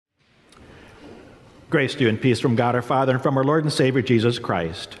Grace to you and peace from God our Father and from our Lord and Savior Jesus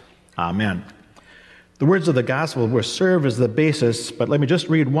Christ. Amen. The words of the gospel will serve as the basis, but let me just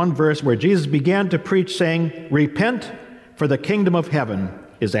read one verse where Jesus began to preach saying, "Repent, for the kingdom of heaven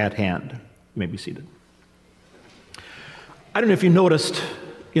is at hand." You may be seated. I don't know if you noticed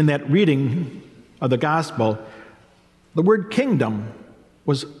in that reading of the gospel, the word kingdom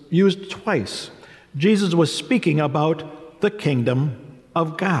was used twice. Jesus was speaking about the kingdom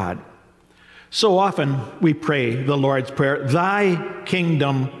of God. So often we pray the Lord's Prayer, "Thy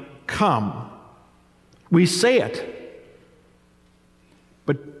kingdom come." We say it,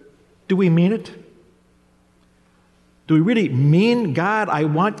 but do we mean it? Do we really mean, "God, I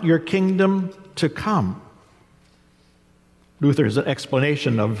want your kingdom to come"? Luther's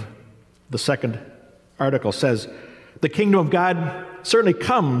explanation of the second article says, "The kingdom of God certainly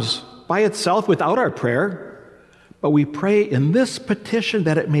comes by itself without our prayer, but we pray in this petition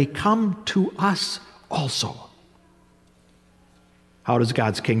that it may come to us also." How does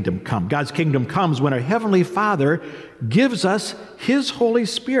God's kingdom come? God's kingdom comes when our Heavenly Father gives us His Holy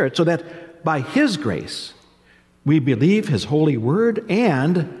Spirit so that by His grace we believe His holy word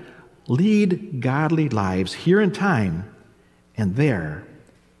and lead godly lives here in time and there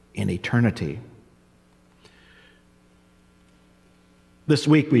in eternity. This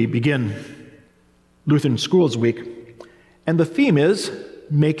week we begin Lutheran Schools Week, and the theme is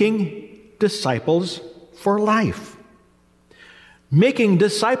making disciples for life. Making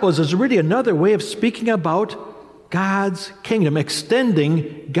disciples is really another way of speaking about God's kingdom,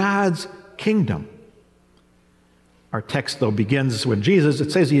 extending God's kingdom. Our text, though, begins when Jesus,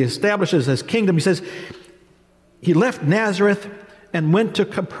 it says He establishes His kingdom. He says He left Nazareth and went to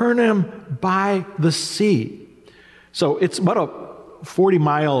Capernaum by the sea. So it's about a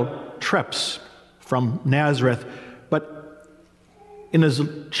 40-mile trips from Nazareth, but in his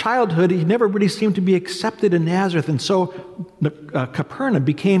childhood, he never really seemed to be accepted in Nazareth, and so Capernaum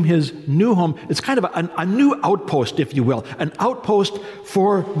became his new home. It's kind of a new outpost, if you will, an outpost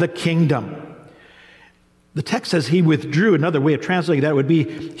for the kingdom. The text says he withdrew. Another way of translating that would be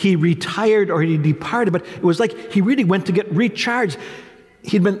he retired or he departed, but it was like he really went to get recharged.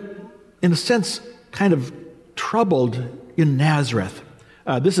 He'd been, in a sense, kind of troubled in Nazareth.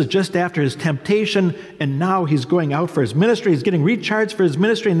 This is just after his temptation, and now he's going out for his ministry. He's getting recharged for his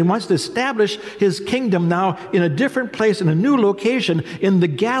ministry, and he wants to establish his kingdom now in a different place, in a new location, in the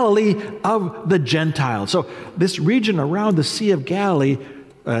Galilee of the Gentiles. So this region around the Sea of Galilee,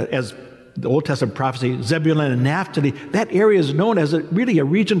 as the Old Testament prophecy, Zebulun and Naphtali, that area is known as really a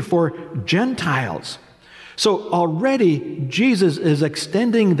region for Gentiles. So already Jesus is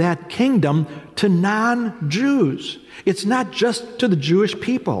extending that kingdom to non-Jews. It's not just to the Jewish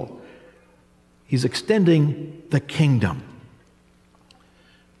people. He's extending the kingdom.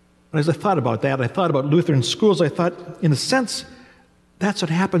 And as I thought about that, I thought about Lutheran schools. I thought, in a sense, that's what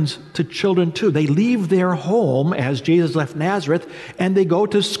happens to children too. They leave their home, as Jesus left Nazareth, and they go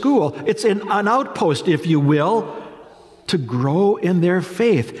to school. It's an outpost, if you will, to grow in their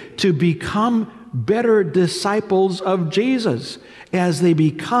faith, to become better disciples of Jesus as they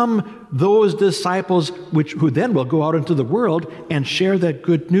become those disciples who then will go out into the world and share that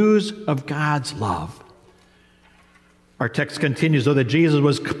good news of God's love. Our text continues, though, that Jesus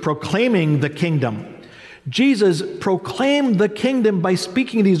was proclaiming the kingdom. Jesus proclaimed the kingdom by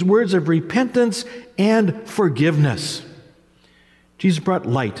speaking these words of repentance and forgiveness. Jesus brought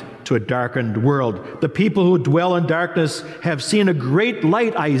light to a darkened world. The people who dwell in darkness have seen a great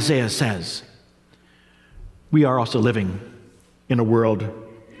light, Isaiah says. We are also living in a world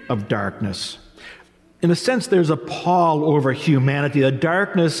of darkness. In a sense, there's a pall over humanity, a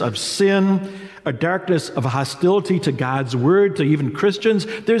darkness of sin, a darkness of hostility to God's word, to even Christians.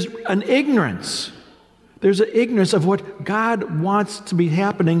 There's an ignorance. There's an ignorance of what God wants to be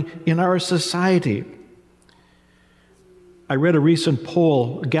happening in our society. I read a recent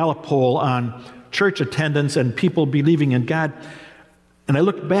poll, a Gallup poll, on church attendance and people believing in God, and I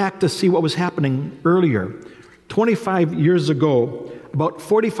looked back to see what was happening earlier. 25 years ago, about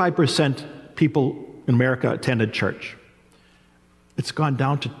 45% people in America attended church. It's gone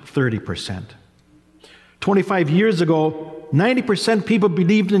down to 30%. 25 years ago, 90% people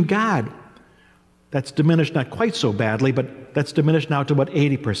believed in God. That's diminished not quite so badly, but that's diminished now to about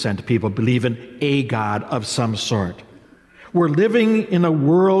 80% people believe in a God of some sort. We're living in a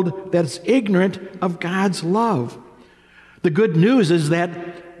world that's ignorant of God's love. The good news is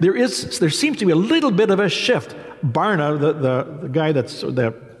that there seems to be a little bit of a shift. Barna, the guy that's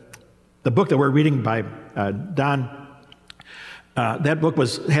the book that we're reading by Don, that book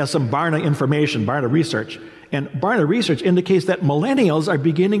has some Barna information, Barna research, And Barna research indicates that millennials are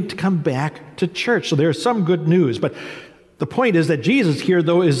beginning to come back to church. So there's some good news. But the point is that Jesus here,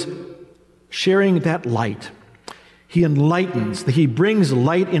 though, is sharing that light. He enlightens. He brings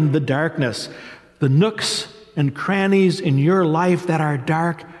light in the darkness. The nooks and crannies in your life that are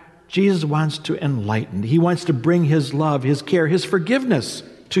dark, Jesus wants to enlighten. He wants to bring his love, his care, his forgiveness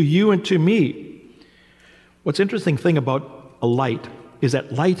to you and to me. What's interesting thing about a light is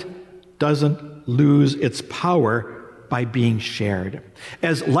that light doesn't lose its power by being shared.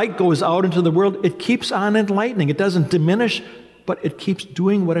 As light goes out into the world, it keeps on enlightening. It doesn't diminish, but it keeps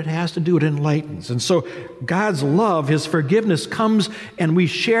doing what it has to do. It enlightens. And so God's love, his forgiveness comes, and we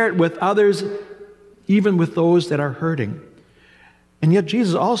share it with others, even with those that are hurting. And yet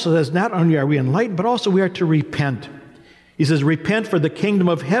Jesus also says, not only are we enlightened, but also we are to repent. He says, repent, for the kingdom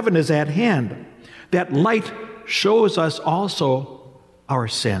of heaven is at hand. That light shows us also our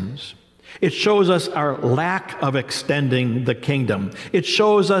sins. It shows us our lack of extending the kingdom. It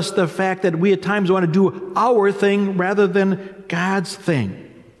shows us the fact that we at times want to do our thing rather than God's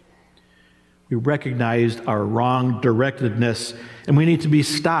thing. We recognize our wrong directedness, and we need to be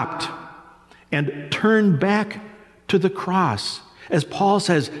stopped and turned back to the cross. As Paul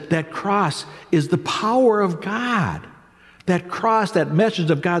says, that cross is the power of God. That cross, that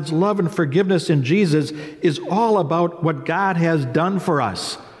message of God's love and forgiveness in Jesus, is all about what God has done for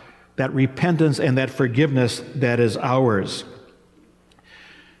us. That repentance and that forgiveness that is ours.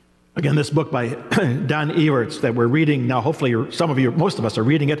 Again, this book by Don Everts that we're reading now, hopefully some of you, most of us are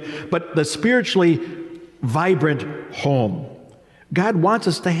reading it, but The Spiritually Vibrant Home. God wants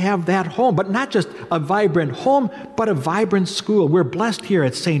us to have that home, but not just a vibrant home, but a vibrant school. We're blessed here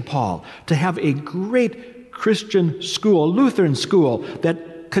at St. Paul to have a great Christian school, a Lutheran school,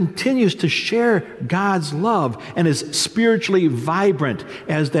 that continues to share God's love and is spiritually vibrant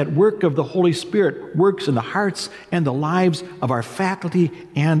as that work of the Holy Spirit works in the hearts and the lives of our faculty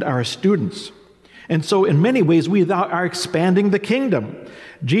and our students. And so in many ways, we are expanding the kingdom.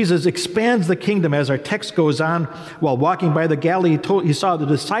 Jesus expands the kingdom as our text goes on. While walking by the Galilee, he saw the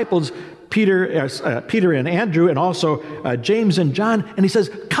disciples, Peter and Andrew, and also James and John, and he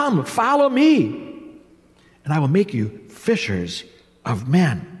says, "Come, follow me, and I will make you fishers of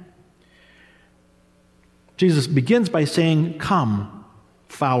men." Jesus begins by saying, "Come,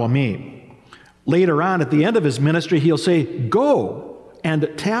 follow me." Later on, at the end of his ministry, he'll say, "Go and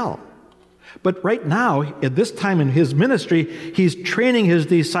tell." But right now, at this time in his ministry, he's training his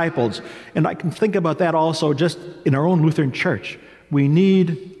disciples. And I can think about that also just in our own Lutheran church. We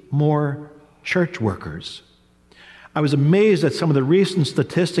need more church workers. I was amazed at some of the recent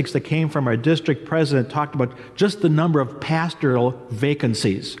statistics that came from our district president, talked about just the number of pastoral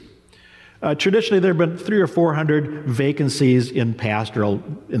vacancies. Traditionally, there have been 300 or 400 vacancies in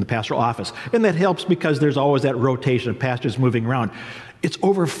the pastoral office. And that helps because there's always that rotation of pastors moving around. It's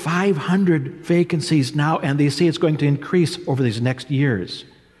over 500 vacancies now, and they say it's going to increase over these next years.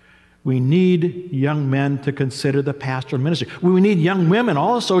 We need young men to consider the pastoral ministry. We need young women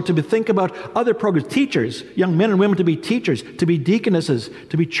also to think about other programs. Teachers, young men and women to be teachers, to be deaconesses,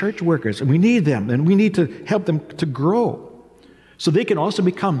 to be church workers. And we need them, and we need to help them to grow so they can also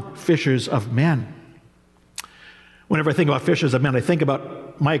become fishers of men. Whenever I think about fishers of men, I think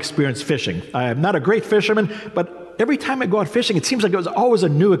about my experience fishing. I'm not a great fisherman, but every time I go out fishing, it seems like it was always a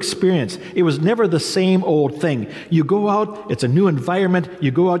new experience. It was never the same old thing. You go out, it's a new environment. You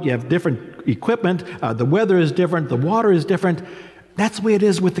go out, you have different equipment. The weather is different. The water is different. That's the way it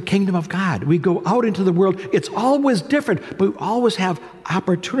is with the kingdom of God. We go out into the world. It's always different, but we always have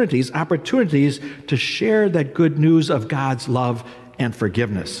opportunities to share that good news of God's love and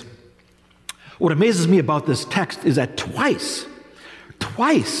forgiveness. What amazes me about this text is that twice,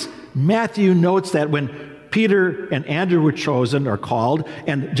 Matthew notes that when Peter and Andrew were chosen or called,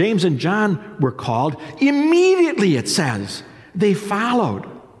 and James and John were called, immediately it says they followed.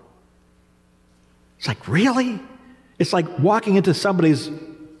 It's like, really? It's like walking into somebody's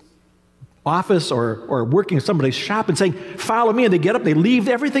office or working in somebody's shop and saying, "Follow me," and they get up, they leave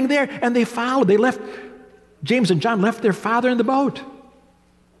everything there, and they followed. James and John left their father in the boat.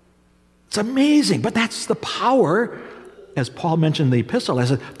 It's amazing, but that's the power, as Paul mentioned in the epistle,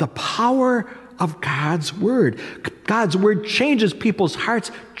 as the power of God's Word. God's Word changes people's hearts,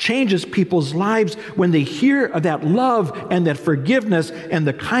 changes people's lives when they hear of that love and that forgiveness and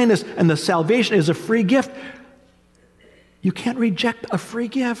the kindness and the salvation is a free gift. You can't reject a free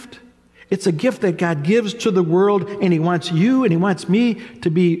gift. It's a gift that God gives to the world, and He wants you and He wants me to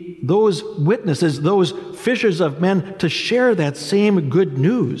be those witnesses, those fishers of men, to share that same good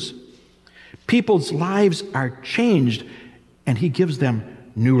news. People's lives are changed, and He gives them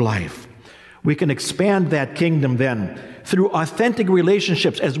new life. We can expand that kingdom then through authentic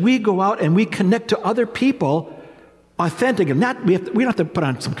relationships as we go out and we connect to other people authentic. And we don't have to put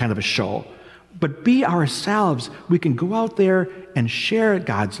on some kind of a show, but be ourselves. We can go out there and share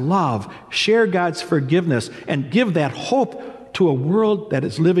God's love, share God's forgiveness, and give that hope to a world that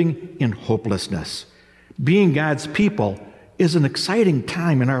is living in hopelessness. Being God's people is an exciting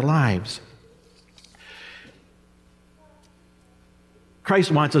time in our lives.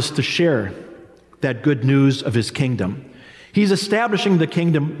 Christ wants us to share that good news of his kingdom. He's establishing the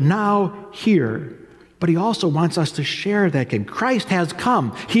kingdom now here, but he also wants us to share that kingdom. Christ has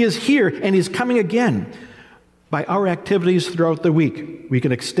come. He is here, and he's coming again. By our activities throughout the week, we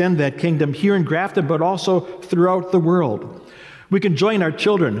can extend that kingdom here in Grafton, but also throughout the world. We can join our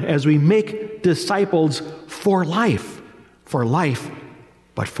children as we make disciples for life,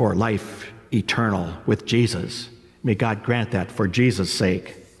 but for life eternal with Jesus. May God grant that for Jesus'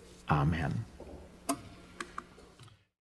 sake. Amen.